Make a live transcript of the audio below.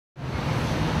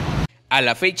A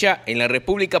la fecha, en la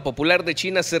República Popular de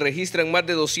China se registran más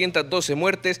de 212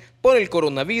 muertes por el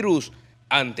coronavirus.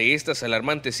 Ante estas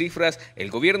alarmantes cifras, el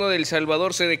gobierno de El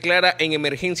Salvador se declara en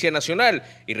emergencia nacional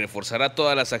y reforzará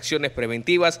todas las acciones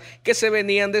preventivas que se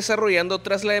venían desarrollando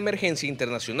tras la emergencia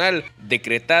internacional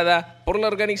decretada por la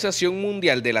Organización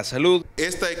Mundial de la Salud.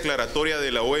 Esta declaratoria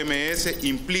de la OMS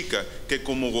implica que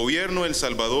como gobierno de El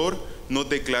Salvador nos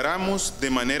declaramos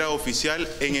de manera oficial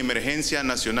en emergencia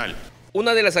nacional.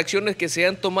 Una de las acciones que se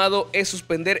han tomado es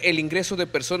suspender el ingreso de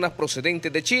personas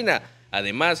procedentes de China.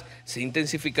 Además, se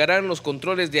intensificarán los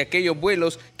controles de aquellos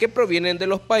vuelos que provienen de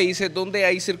los países donde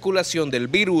hay circulación del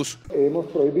virus. Hemos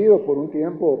prohibido por un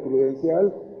tiempo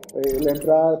prudencial la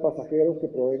entrada de pasajeros que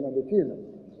provengan de China.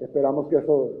 Esperamos que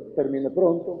eso termine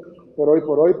pronto, pero hoy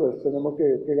por hoy pues tenemos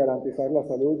que garantizar la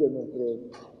salud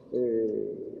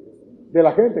de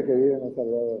la gente que vive en El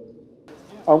Salvador.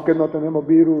 Aunque no tenemos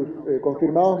virus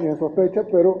confirmados ni en sospecha,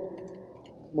 pero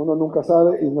uno nunca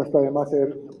sabe y no está de más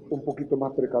ser un poquito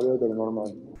más precavido de lo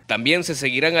normal. También se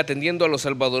seguirán atendiendo a los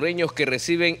salvadoreños que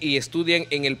reciben y estudian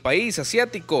en el país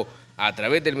asiático a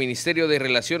través del Ministerio de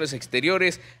Relaciones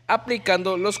Exteriores,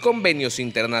 aplicando los convenios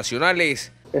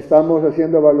internacionales. Estamos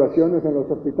haciendo evaluaciones en los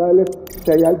hospitales.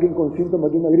 Si hay alguien con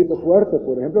síntomas de una gripe fuerte,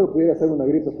 por ejemplo, que pudiera ser una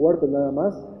gripe fuerte nada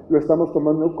más, lo estamos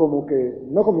tomando como que,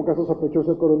 no como un caso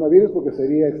sospechoso de coronavirus, porque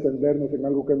sería extendernos en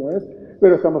algo que no es,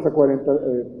 pero estamos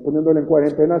poniéndole en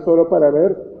cuarentena solo para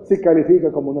ver si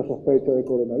califica como una sospecha de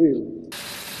coronavirus.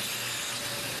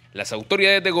 Las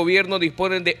autoridades de gobierno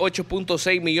disponen de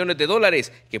 8.6 millones de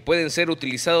dólares que pueden ser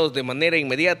utilizados de manera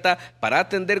inmediata para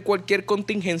atender cualquier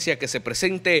contingencia que se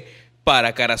presente.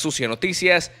 Para Cara Sucia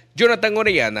Noticias, Jonathan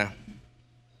Orellana.